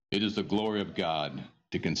It is the glory of God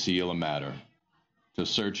to conceal a matter. To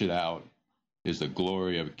search it out is the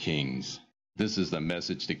glory of kings. This is the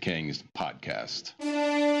Message to Kings podcast.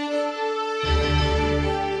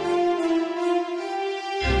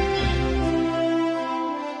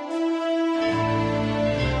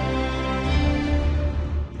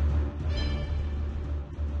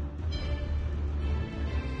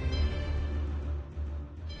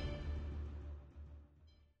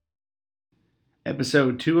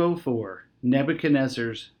 Episode 204,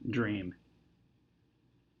 Nebuchadnezzar's Dream.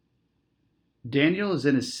 Daniel is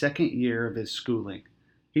in his second year of his schooling.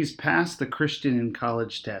 He's passed the Christian in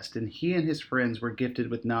college test, and he and his friends were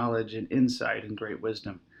gifted with knowledge and insight and great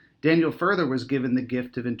wisdom. Daniel further was given the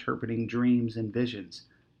gift of interpreting dreams and visions,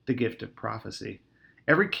 the gift of prophecy.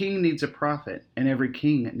 Every king needs a prophet, and every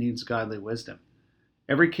king needs godly wisdom.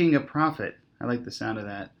 Every king a prophet. I like the sound of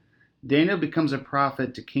that. Daniel becomes a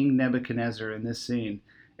prophet to King Nebuchadnezzar in this scene,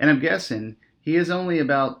 and I'm guessing he is only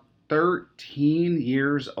about 13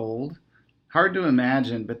 years old. Hard to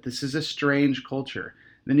imagine, but this is a strange culture.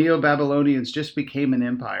 The Neo-Babylonians just became an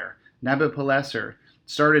empire. Nabopolassar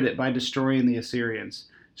started it by destroying the Assyrians.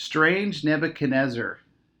 Strange Nebuchadnezzar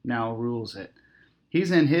now rules it. He's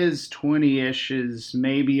in his 20-ish,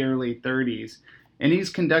 maybe early 30s, and he's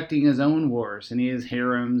conducting his own wars, and he has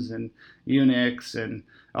harems and eunuchs and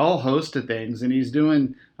all host of things, and he's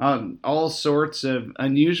doing all sorts of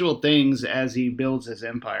unusual things as he builds his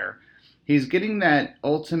empire. He's getting that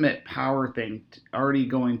ultimate power thing already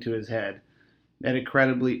going to his head at an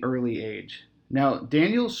incredibly early age. Now,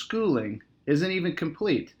 Daniel's schooling isn't even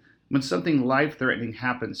complete when something life-threatening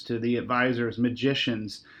happens to the advisors,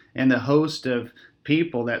 magicians, and the host of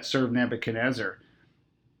people that serve Nebuchadnezzar.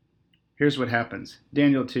 Here's what happens.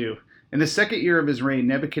 Daniel 2. In the second year of his reign,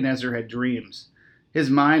 Nebuchadnezzar had dreams. His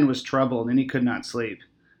mind was troubled, and he could not sleep.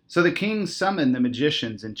 So the king summoned the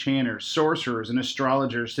magicians, enchanters, sorcerers, and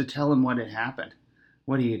astrologers to tell him what had happened,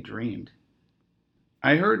 what he had dreamed.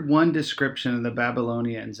 I heard one description of the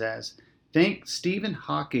Babylonians as, think Stephen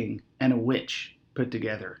Hawking and a witch put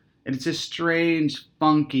together. And it's a strange,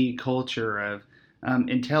 funky culture of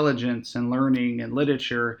intelligence and learning and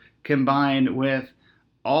literature combined with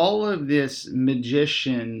all of this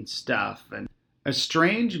magician stuff and a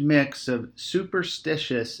strange mix of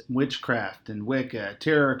superstitious witchcraft and Wicca,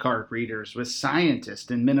 tarot card readers with scientists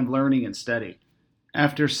and men of learning and study.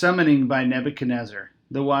 After summoning by Nebuchadnezzar,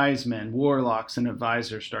 the wise men, warlocks, and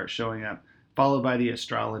advisors start showing up, followed by the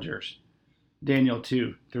astrologers. Daniel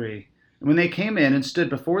 2:3. And when they came in and stood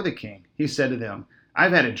before the king, he said to them,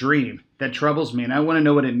 I've had a dream that troubles me, and I want to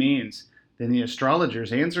know what it means. Then the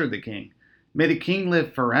astrologers answered the king, May the king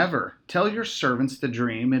live forever. Tell your servants the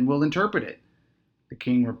dream, and we'll interpret it. The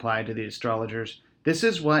king replied to the astrologers, This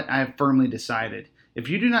is what I have firmly decided. If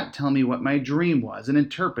you do not tell me what my dream was and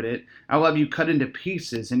interpret it, I will have you cut into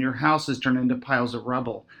pieces and your houses turned into piles of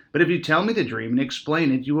rubble. But if you tell me the dream and explain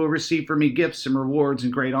it, you will receive from me gifts and rewards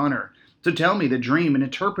and great honor. So tell me the dream and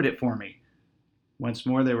interpret it for me. Once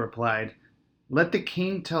more they replied, Let the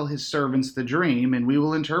king tell his servants the dream, and we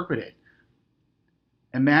will interpret it.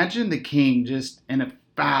 Imagine the king just in a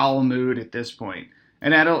foul mood at this point.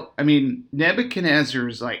 And Nebuchadnezzar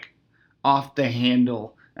is like off the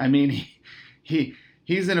handle.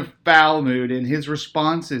 He's in a foul mood, and his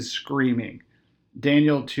response is screaming.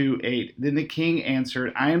 Daniel 2:8. Then the king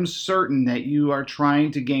answered, I am certain that you are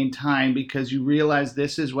trying to gain time because you realize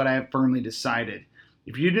this is what I have firmly decided.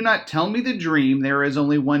 If you do not tell me the dream, there is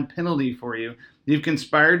only one penalty for you. You've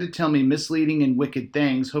conspired to tell me misleading and wicked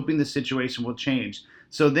things, hoping the situation will change.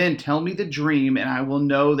 So then tell me the dream, and I will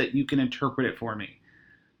know that you can interpret it for me.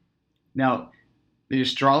 Now, the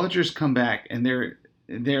astrologers come back, and they're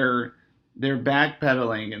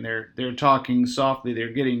backpedaling, and they're talking softly. They're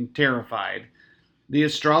getting terrified. The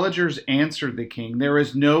astrologers answered the king, There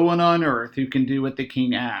is no one on earth who can do what the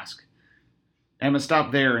king asked. I'm going to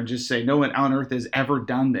stop there and just say no one on earth has ever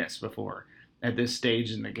done this before at this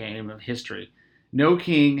stage in the game of history. No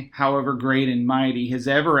king, however great and mighty, has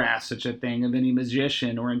ever asked such a thing of any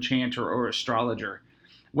magician or enchanter or astrologer.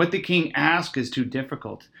 What the king asks is too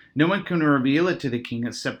difficult. No one can reveal it to the king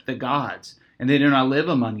except the gods, and they do not live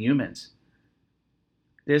among humans.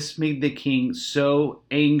 This made the king so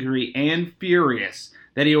angry and furious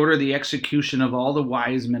that he ordered the execution of all the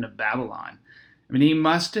wise men of Babylon. He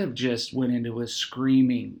must have just went into a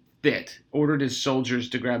screaming fit, ordered his soldiers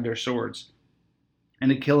to grab their swords and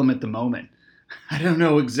to kill him at the moment. I don't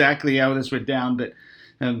know exactly how this went down, but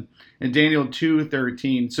in Daniel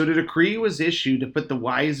 2:13, so the decree was issued to put the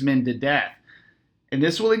wise men to death. And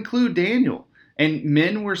this will include Daniel. And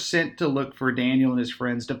men were sent to look for Daniel and his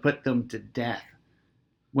friends to put them to death.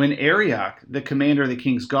 When Arioch, the commander of the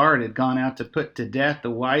king's guard, had gone out to put to death the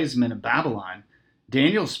wise men of Babylon,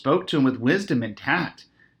 Daniel spoke to him with wisdom and tact.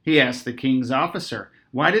 He asked the king's officer,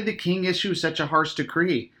 "Why did the king issue such a harsh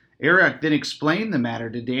decree?" Arioch then explained the matter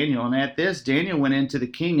to Daniel, and at this, Daniel went in to the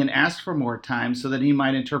king and asked for more time so that he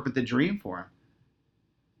might interpret the dream for him.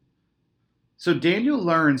 So Daniel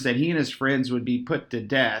learns that he and his friends would be put to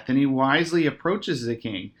death, and he wisely approaches the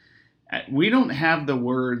king. We don't have the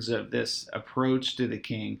words of this approach to the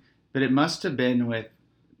king, but it must have been with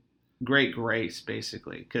great grace,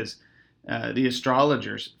 basically, because the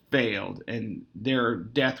astrologers failed and their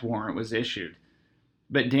death warrant was issued.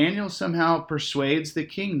 But Daniel somehow persuades the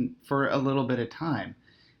king for a little bit of time.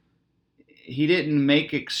 He didn't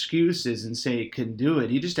make excuses and say he couldn't do it.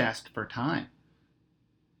 He just asked for time.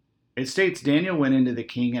 It states Daniel went into the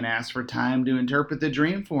king and asked for time to interpret the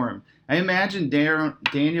dream for him. I imagine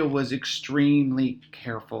Daniel was extremely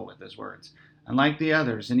careful with his words, unlike the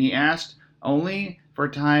others, and he asked only for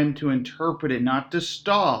time to interpret it, not to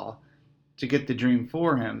stall to get the dream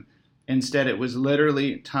for him. Instead, it was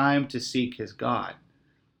literally time to seek his God.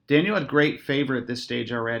 Daniel had great favor at this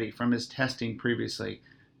stage already from his testing previously,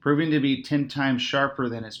 proving to be 10 times sharper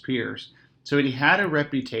than his peers. So he had a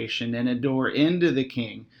reputation and a door into the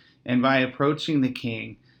king, and by approaching the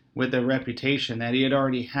king with a reputation that he had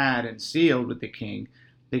already had and sealed with the king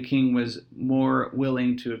was more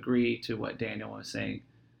willing to agree to what Daniel was saying.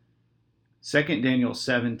 2 Daniel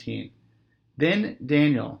 17. Then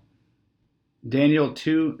Daniel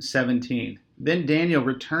 2:17. Then Daniel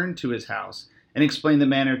returned to his house and explained the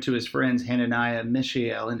matter to his friends Hananiah,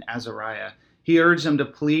 Mishael, and Azariah. He urged them to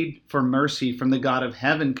plead for mercy from the God of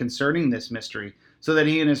heaven concerning this mystery, so that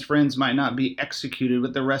he and his friends might not be executed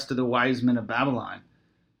with the rest of the wise men of Babylon.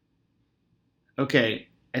 Okay,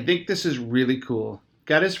 I think this is really cool.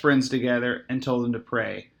 Got his friends together and told them to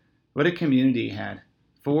pray. What a community he had.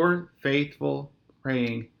 4 faithful,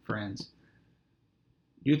 praying friends.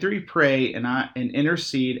 You 3 pray and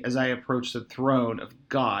intercede as I approach the throne of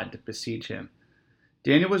God to beseech him.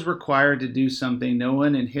 Daniel was required to do something no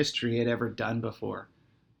one in history had ever done before.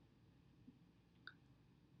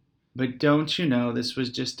 But don't you know this was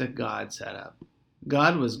just a God setup?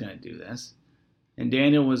 God was going to do this, and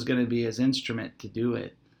Daniel was going to be his instrument to do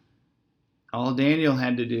it. All Daniel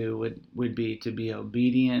had to do would be to be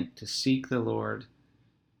obedient, to seek the Lord,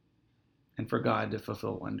 and for God to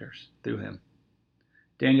fulfill wonders through him.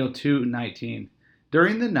 Daniel 2:19.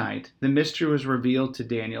 During the night, the mystery was revealed to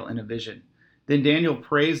Daniel in a vision. Then Daniel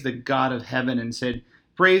praised the God of heaven and said,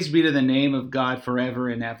 "Praise be to the name of God forever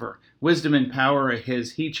and ever. Wisdom and power are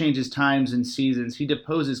his. He changes times and seasons. He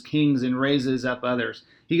deposes kings and raises up others.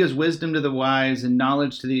 He gives wisdom to the wise and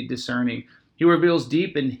knowledge to the discerning. He reveals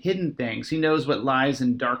deep and hidden things. He knows what lies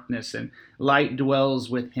in darkness, and light dwells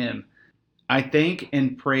with him. I thank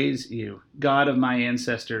and praise you, God of my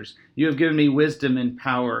ancestors. You have given me wisdom and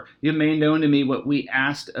power. You have made known to me what we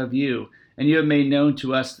asked of you, and you have made known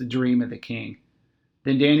to us the dream of the king."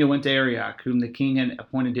 Then Daniel went to Arioch, whom the king had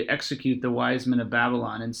appointed to execute the wise men of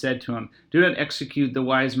Babylon, and said to him, "Do not execute the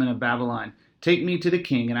wise men of Babylon. Take me to the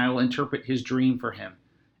king, and I will interpret his dream for him."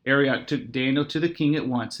 Arioch took Daniel to the king at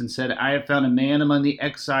once and said, "I have found a man among the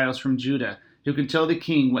exiles from Judah who can tell the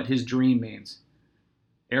king what his dream means."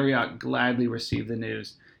 Arioch gladly received the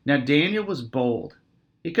news. Now Daniel was bold.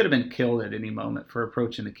 He could have been killed at any moment for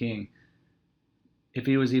approaching the king, if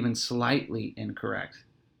he was even slightly incorrect.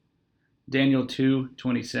 Daniel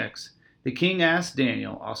 2:26. The king asked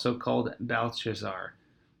Daniel, also called Belshazzar,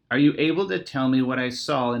 "Are you able to tell me what I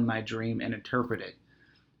saw in my dream and interpret it?"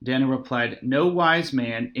 Daniel replied, "No wise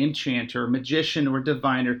man, enchanter, magician, or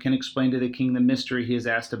diviner can explain to the king the mystery he has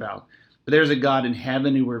asked about. But there is a God in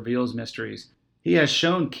heaven who reveals mysteries. He has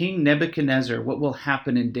shown King Nebuchadnezzar what will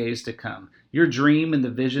happen in days to come. Your dream and the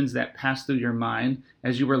visions that passed through your mind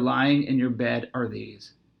as you were lying in your bed are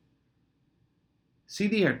these." See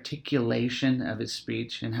the articulation of his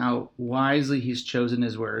speech and how wisely he's chosen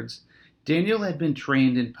his words. Daniel had been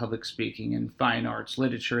trained in public speaking and fine arts,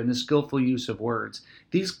 literature, and the skillful use of words.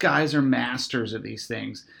 These guys are masters of these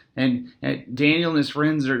things. And Daniel and his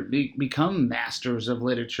friends are become masters of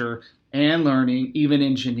literature and learning, even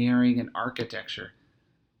engineering and architecture.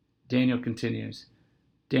 Daniel continues.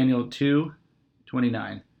 Daniel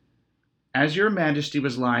 2:29. As your majesty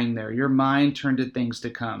was lying there, your mind turned to things to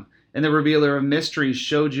come, and the revealer of mysteries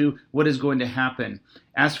showed you what is going to happen.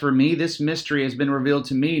 As for me, this mystery has been revealed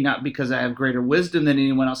to me, not because I have greater wisdom than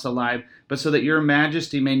anyone else alive, but so that your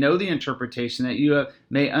majesty may know the interpretation, that you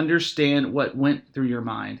may understand what went through your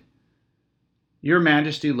mind. Your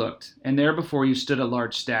majesty looked, and there before you stood a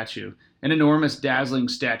large statue, an enormous, dazzling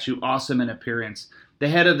statue, awesome in appearance. The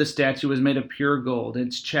head of the statue was made of pure gold,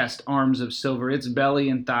 its chest, arms of silver, its belly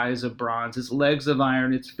and thighs of bronze, its legs of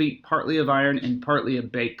iron, its feet partly of iron and partly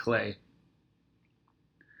of baked clay.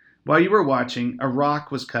 While you were watching, a rock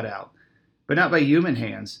was cut out, but not by human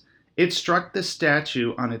hands. It struck the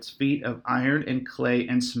statue on its feet of iron and clay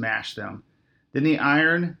and smashed them. Then the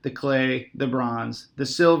iron, the clay, the bronze, the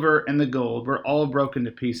silver, and the gold were all broken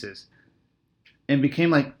to pieces and became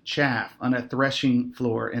like chaff on a threshing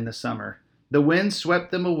floor in the summer. The wind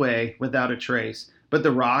swept them away without a trace, but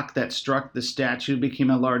the rock that struck the statue became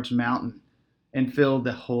a large mountain and filled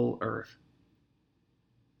the whole earth.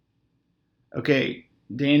 Okay,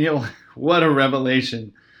 Daniel, what a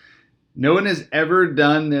revelation. No one has ever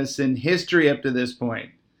done this in history up to this point,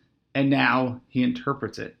 and now he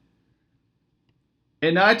interprets it.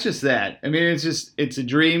 And not just that. I mean, it's a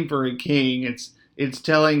dream for a king. It's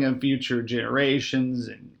telling of future generations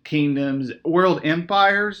and kingdoms, world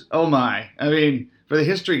empires. Oh my. I mean, for the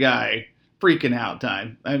history guy, freaking out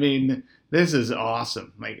time. I mean, this is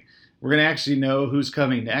awesome. Like, we're going to actually know who's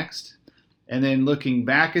coming next. And then looking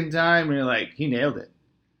back in time, we're like, he nailed it.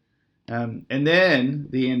 And then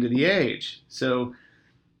the end of the age. So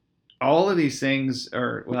all of these things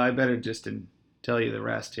are, well, I better just tell you the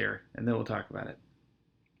rest here, and then we'll talk about it.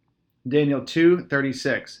 Daniel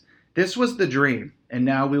 2:36. This was the dream, and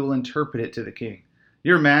now we will interpret it to the king.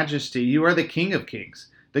 Your majesty, you are the king of kings.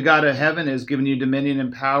 The God of heaven has given you dominion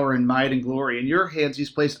and power and might and glory. In your hands he's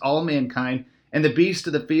placed all mankind and the beasts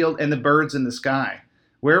of the field and the birds in the sky.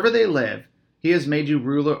 Wherever they live, he has made you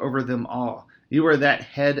ruler over them all. You are that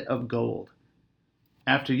head of gold.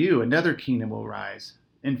 After you, another kingdom will rise,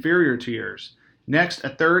 inferior to yours. Next, a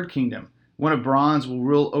third kingdom, one of bronze, will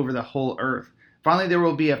rule over the whole earth. Finally, there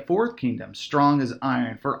will be a fourth kingdom, strong as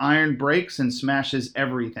iron, for iron breaks and smashes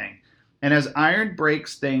everything. And as iron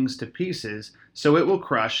breaks things to pieces, so it will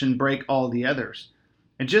crush and break all the others.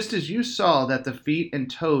 And just as you saw that the feet and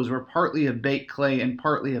toes were partly of baked clay and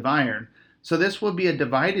partly of iron, so this will be a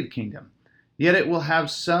divided kingdom. Yet it will have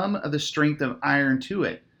some of the strength of iron to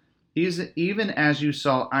it, even as you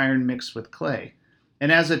saw iron mixed with clay.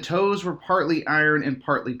 And as the toes were partly iron and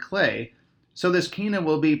partly clay, so this kingdom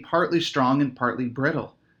will be partly strong and partly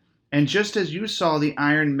brittle. And just as you saw the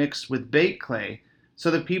iron mixed with baked clay,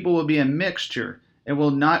 so the people will be a mixture and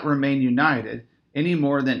will not remain united any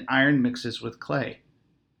more than iron mixes with clay.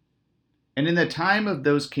 And in the time of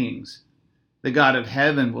those kings, the God of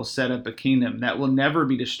heaven will set up a kingdom that will never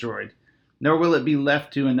be destroyed, nor will it be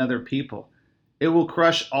left to another people. It will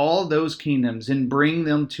crush all those kingdoms and bring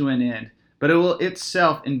them to an end, but it will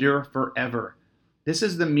itself endure forever. This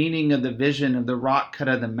is the meaning of the vision of the rock cut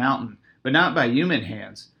out of the mountain, but not by human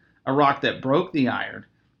hands, a rock that broke the iron,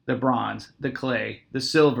 the bronze, the clay, the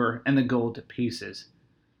silver, and the gold to pieces.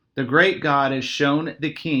 The great God has shown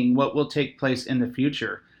the king what will take place in the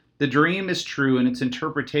future. The dream is true and its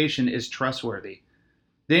interpretation is trustworthy.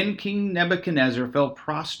 Then King Nebuchadnezzar fell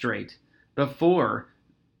prostrate before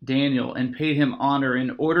Daniel and paid him honor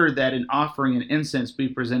in order that an offering and incense be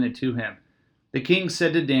presented to him. The king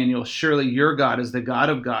said to Daniel, surely your God is the God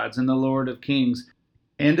of gods and the Lord of kings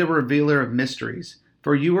and a revealer of mysteries,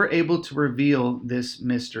 for you are able to reveal this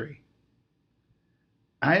mystery.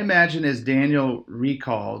 I imagine as Daniel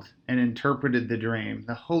recalled and interpreted the dream,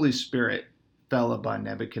 the Holy Spirit fell upon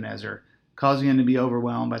Nebuchadnezzar, causing him to be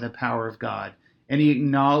overwhelmed by the power of God. And he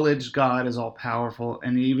acknowledged God as all-powerful,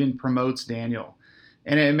 and he even promotes Daniel.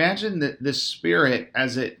 And I imagine that the Spirit,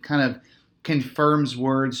 as it kind of confirms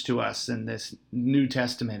words to us in this New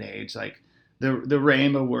Testament age, like the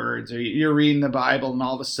Rhema words, or you're reading the Bible and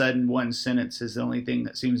all of a sudden one sentence is the only thing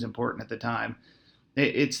that seems important at the time.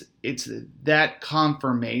 It's that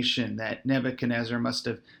confirmation that Nebuchadnezzar must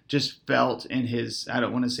have just felt in his, I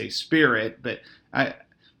don't want to say spirit, but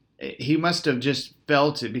he must have just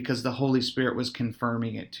felt it because the Holy Spirit was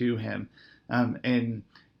confirming it to him, and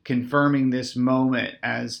confirming this moment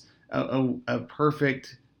as a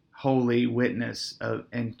perfect, holy witness of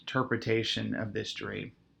interpretation of this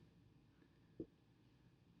dream.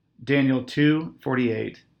 Daniel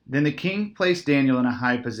 2:48. Then the king placed Daniel in a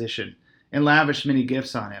high position and lavished many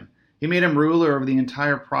gifts on him. He made him ruler over the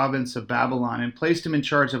entire province of Babylon and placed him in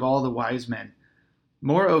charge of all the wise men.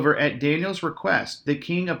 Moreover, at Daniel's request, the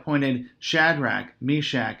king appointed Shadrach,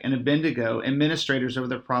 Meshach, and Abednego administrators over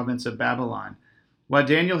the province of Babylon, while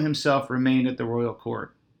Daniel himself remained at the royal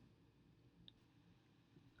court.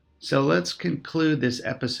 So let's conclude this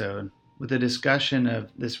episode with a discussion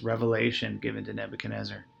of this revelation given to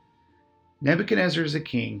Nebuchadnezzar. Nebuchadnezzar is a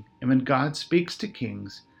king, and when God speaks to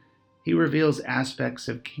kings, he reveals aspects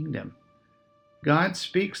of kingdom. God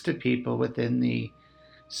speaks to people within the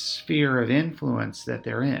sphere of influence that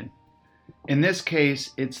they're in. In this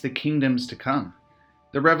case, it's the kingdoms to come.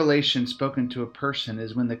 The revelation spoken to a person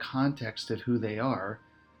is when the context of who they are,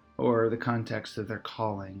 or the context of their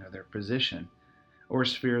calling or their position, or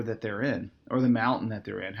sphere that they're in, or the mountain that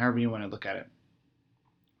they're in, however you want to look at it.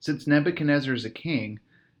 Since Nebuchadnezzar is a king,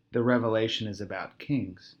 the revelation is about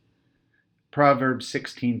kings. Proverbs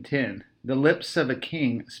 16:10, the lips of a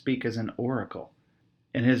king speak as an oracle,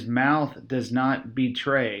 and his mouth does not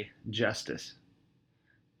betray justice.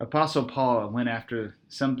 Apostle Paul went after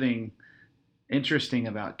something interesting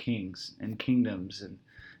about kings and kingdoms, and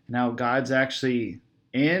now God's actually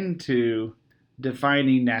into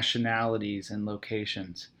defining nationalities and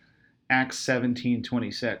locations. Acts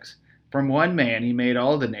 17:26. From one man he made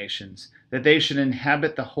all the nations, that they should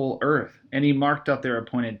inhabit the whole earth, and he marked out their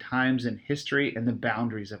appointed times in history and the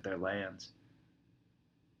boundaries of their lands.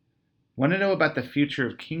 Want to know about the future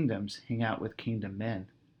of kingdoms? Hang out with kingdom men.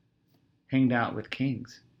 Hang out with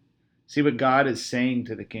kings. See what God is saying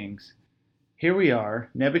to the kings. Here we are.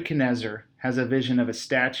 Nebuchadnezzar has a vision of a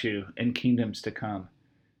statue and kingdoms to come.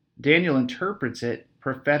 Daniel interprets it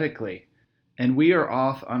prophetically, and we are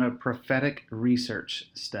off on a prophetic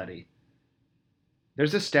research study.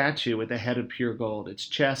 There's a statue with a head of pure gold, its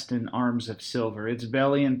chest and arms of silver, its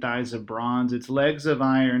belly and thighs of bronze, its legs of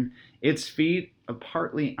iron, its feet of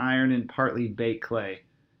partly iron and partly baked clay.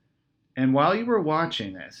 And while you were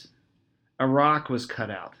watching this, a rock was cut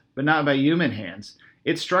out, but not by human hands.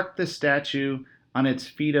 It struck the statue on its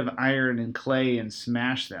feet of iron and clay and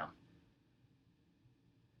smashed them.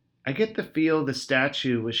 I get the feel the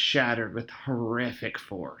statue was shattered with horrific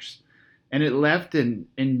force, and it left an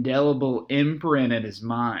indelible imprint in his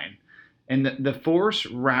mind. And the force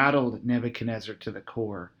rattled Nebuchadnezzar to the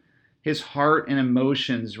core. His heart and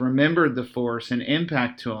emotions remembered the force and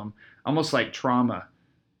impact to him, almost like trauma.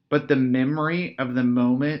 But the memory of the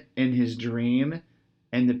moment in his dream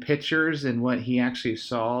and the pictures and what he actually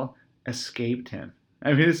saw escaped him.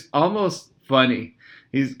 I mean, it's almost funny.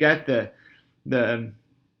 He's got the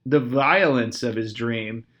violence of his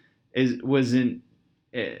dream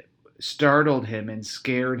startled him and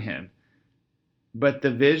scared him, but the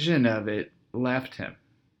vision of it left him.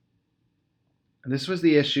 This was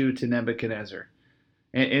the issue to Nebuchadnezzar,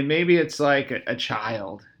 and maybe it's like a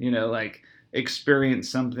child, like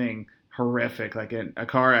experienced something horrific, like a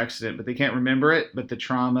car accident, but they can't remember it, but the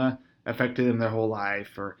trauma affected them their whole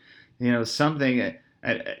life, or something.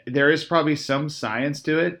 There is probably some science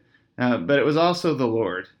to it, but it was also the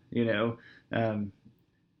Lord,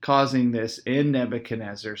 causing this in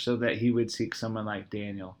Nebuchadnezzar so that he would seek someone like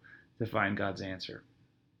Daniel to find God's answer.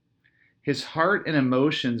 His heart and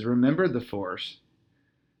emotions remembered the force,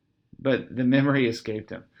 but the memory escaped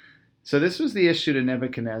him. So this was the issue to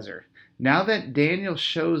Nebuchadnezzar. Now that Daniel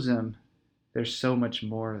shows him, there's so much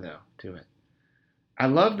more, though, to it. I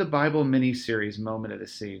love the Bible miniseries Moment of the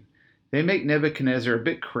Scene. They make Nebuchadnezzar a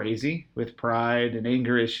bit crazy with pride and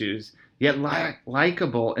anger issues, yet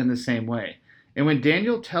likable in the same way. And when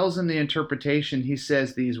Daniel tells him the interpretation, he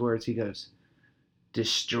says these words. He goes,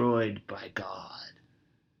 destroyed by God.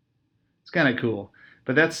 It's kind of cool,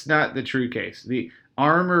 but that's not the true case. The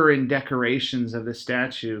armor and decorations of the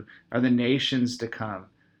statue are the nations to come,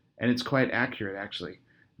 and it's quite accurate, actually.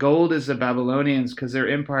 Gold is the Babylonians because their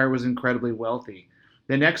empire was incredibly wealthy.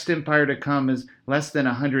 The next empire to come is less than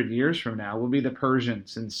 100 years from now, will be the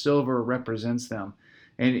Persians, and silver represents them.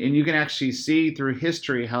 And you can actually see through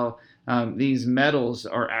history how these metals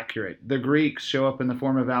are accurate. The Greeks show up in the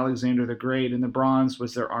form of Alexander the Great, and the bronze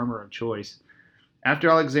was their armor of choice. After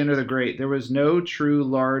Alexander the Great, there was no true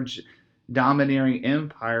large domineering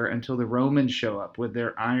empire until the Romans show up with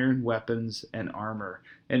their iron weapons and armor.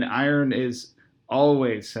 And iron is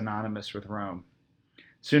always synonymous with Rome.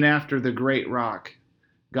 Soon after, the great rock,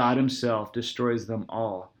 God himself, destroys them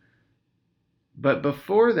all. But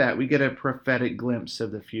before that, we get a prophetic glimpse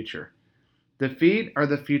of the future. The feet are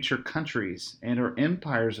the future countries and or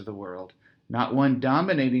empires of the world, not one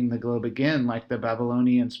dominating the globe again like the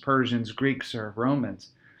Babylonians, Persians, Greeks, or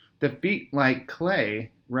Romans. The feet, like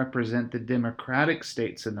clay, represent the democratic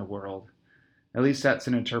states in the world. At least that's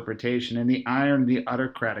an interpretation. And the iron, the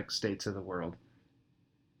autocratic states of the world.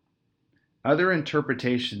 Other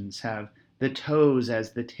interpretations have the toes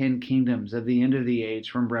as the 10 kingdoms of the end of the age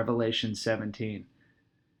from Revelation 17.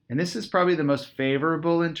 And this is probably the most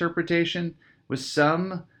favorable interpretation, with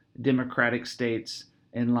some democratic states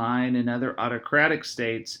in line and other autocratic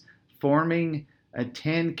states forming a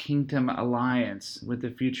 10 kingdom alliance with the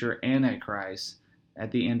future Antichrist at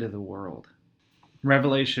the end of the world.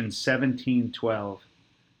 Revelation 17:12.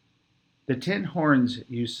 The 10 horns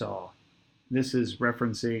you saw. This is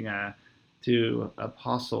referencing to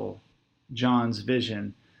Apostle John's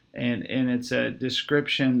vision. and it's a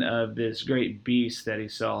description of this great beast that he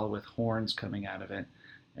saw with horns coming out of it.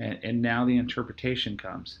 And now the interpretation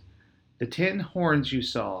comes. The 10 horns you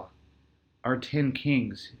saw are 10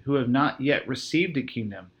 kings who have not yet received a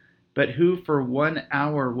kingdom, but who for 1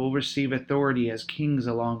 hour will receive authority as kings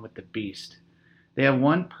along with the beast. They have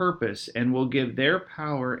one purpose and will give their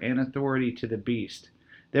power and authority to the beast.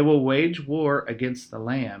 They will wage war against the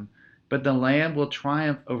Lamb, but the Lamb will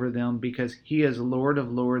triumph over them because he is Lord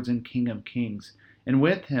of lords and King of kings, and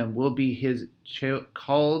with him will be his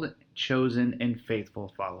called, chosen, and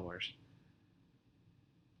faithful followers.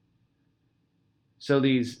 So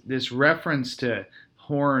this reference to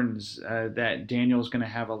horns that Daniel's going to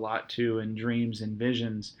have a lot to in dreams and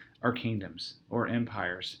visions are kingdoms or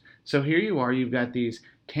empires. So here you are, you've got these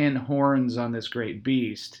 10 horns on this great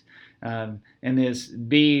beast, and this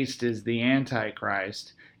beast is the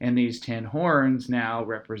Antichrist, and these 10 horns now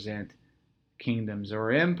represent kingdoms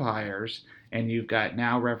or empires, and you've got,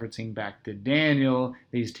 now referencing back to Daniel,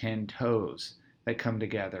 these 10 toes that come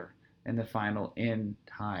together in the final end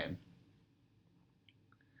time.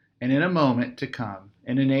 And in a moment to come,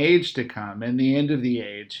 in an age to come, in the end of the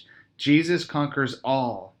age, Jesus conquers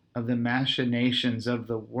all of the machinations of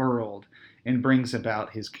the world and brings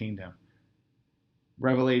about his kingdom.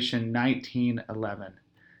 Revelation 19:11.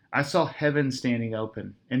 I saw heaven standing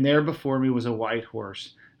open, and there before me was a white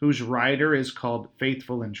horse, whose rider is called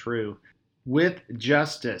Faithful and True. With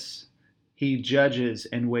justice he judges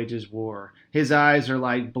and wages war. His eyes are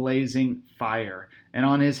like blazing fire, and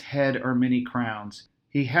on his head are many crowns.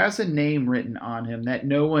 He has a name written on him that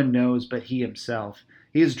no one knows but he himself.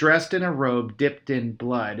 He is dressed in a robe dipped in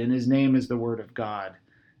blood, and his name is the Word of God.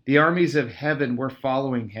 The armies of heaven were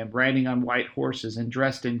following him, riding on white horses and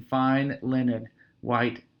dressed in fine linen,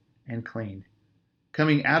 white and clean.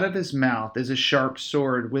 Coming out of his mouth is a sharp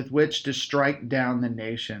sword with which to strike down the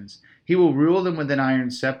nations. He will rule them with an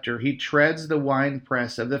iron scepter. He treads the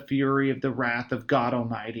winepress of the fury of the wrath of God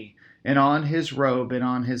Almighty. And on his robe and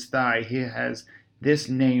on his thigh he has this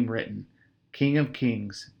name written, King of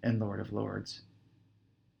Kings and Lord of Lords.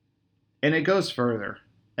 And it goes further,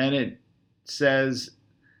 and it says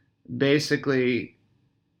basically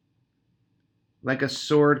like a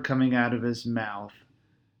sword coming out of his mouth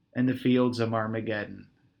in the fields of Armageddon.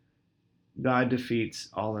 God defeats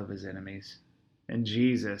all of his enemies, and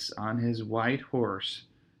Jesus on his white horse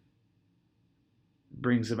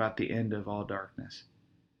brings about the end of all darkness.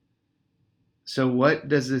 So what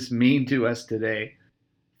does this mean to us today?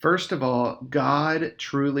 First of all, God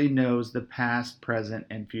truly knows the past, present,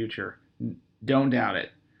 and future. Don't doubt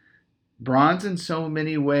it. Bronze in so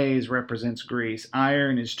many ways represents Greece.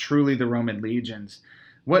 Iron is truly the Roman legions.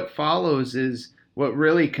 What follows is what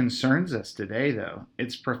really concerns us today, though.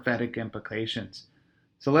 Its prophetic implications.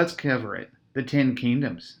 So let's cover it. The 10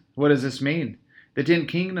 kingdoms. What does this mean? The 10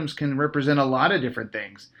 kingdoms can represent a lot of different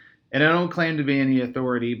things. And I don't claim to be any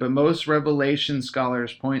authority, but most Revelation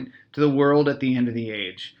scholars point to the world at the end of the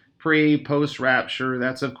age. Post-rapture,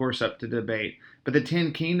 that's of course up to debate. But the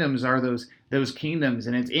 10 kingdoms are those kingdoms,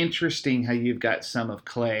 and it's interesting how you've got some of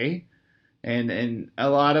clay, and a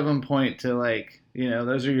lot of them point to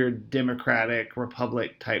those are your democratic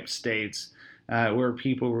republic type states where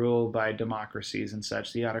people rule by democracies and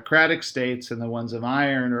such. The autocratic states and the ones of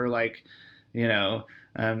iron are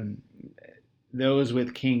those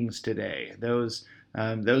with kings today, those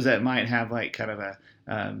that might have kind of a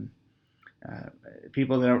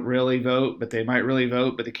people that don't really vote, but they might really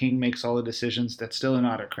vote, but the king makes all the decisions. That's still an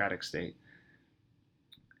autocratic state.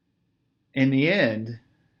 In the end,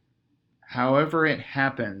 however it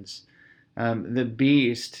happens, the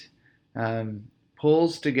beast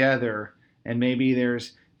pulls together, and maybe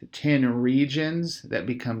there's 10 regions that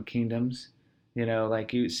become kingdoms.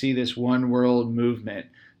 Like you see this one world movement.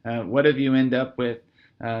 What if you end up with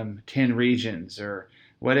 10 regions? Or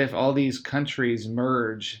what if all these countries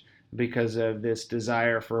merge because of this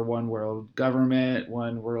desire for one world government,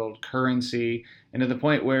 one world currency, and to the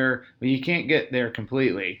point where you can't get there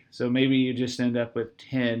completely. So maybe you just end up with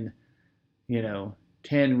 10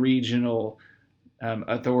 regional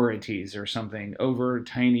authorities or something over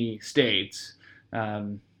tiny states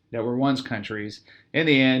that were once countries in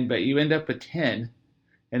the end, but you end up with 10,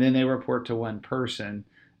 and then they report to one person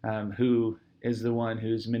who is the one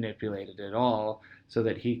who's manipulated it all so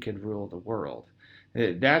that he could rule the world.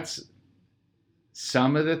 That's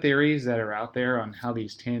some of the theories that are out there on how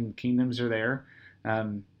these 10 kingdoms are there.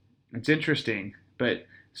 It's interesting, but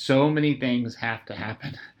so many things have to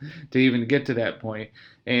happen to even get to that point.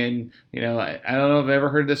 And, I don't know if I've ever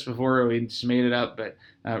heard this before or we just made it up, but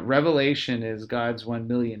Revelation is God's 1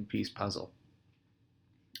 million piece puzzle.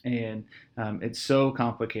 And it's so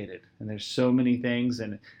complicated, and there's so many things,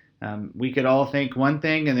 and we could all think one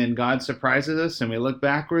thing, and then God surprises us, and we look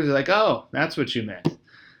backwards, like, oh, that's what you meant.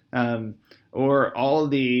 Or all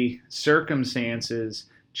the circumstances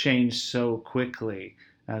change so quickly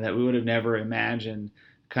that we would have never imagined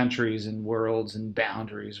countries and worlds and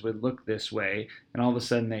boundaries would look this way, and all of a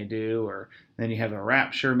sudden they do. Or then you have a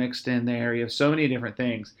rapture mixed in there. You have so many different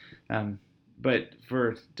things. But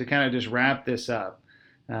to kind of just wrap this up,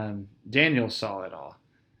 Daniel saw it all.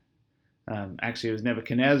 Actually, it was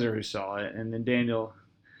Nebuchadnezzar who saw it, and then Daniel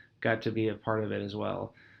got to be a part of it as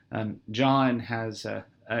well. John has a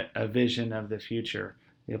vision of the future,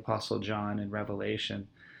 the Apostle John in Revelation,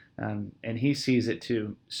 and he sees it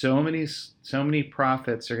too. So many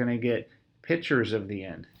prophets are going to get pictures of the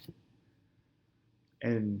end,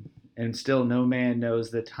 and still no man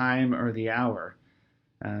knows the time or the hour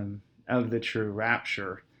of the true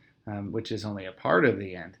rapture, which is only a part of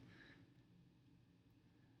the end.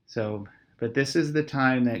 So, but this is the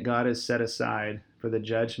time that God has set aside for the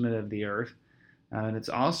judgment of the earth, and it's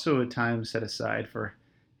also a time set aside for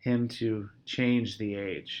Him to change the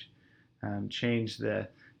age, change the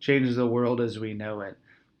world as we know it.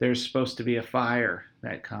 There's supposed to be a fire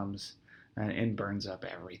that comes and burns up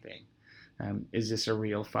everything. Is this a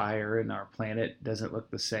real fire and our planet doesn't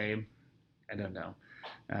look the same? I don't know.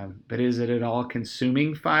 But is it an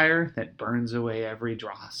all-consuming fire that burns away every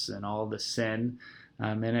dross and all the sin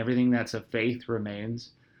and everything that's of faith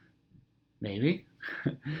remains? Maybe.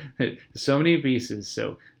 So many pieces.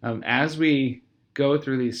 So as we go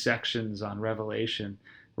through these sections on Revelation,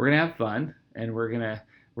 we're gonna have fun, and we're gonna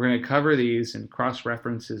cover these and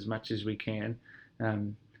cross-reference as much as we can.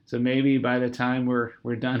 So maybe by the time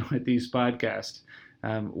we're done with these podcasts,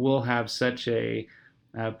 we'll have such a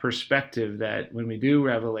perspective that when we do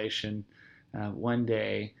Revelation one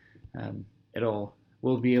day,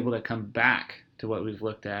 we'll be able to come back to what we've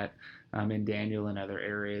looked at in Daniel and other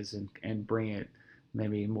areas and bring it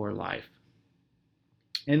maybe more life.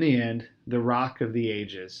 In the end, the rock of the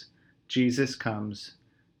ages, Jesus comes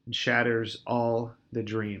and shatters all the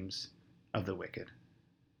dreams of the wicked.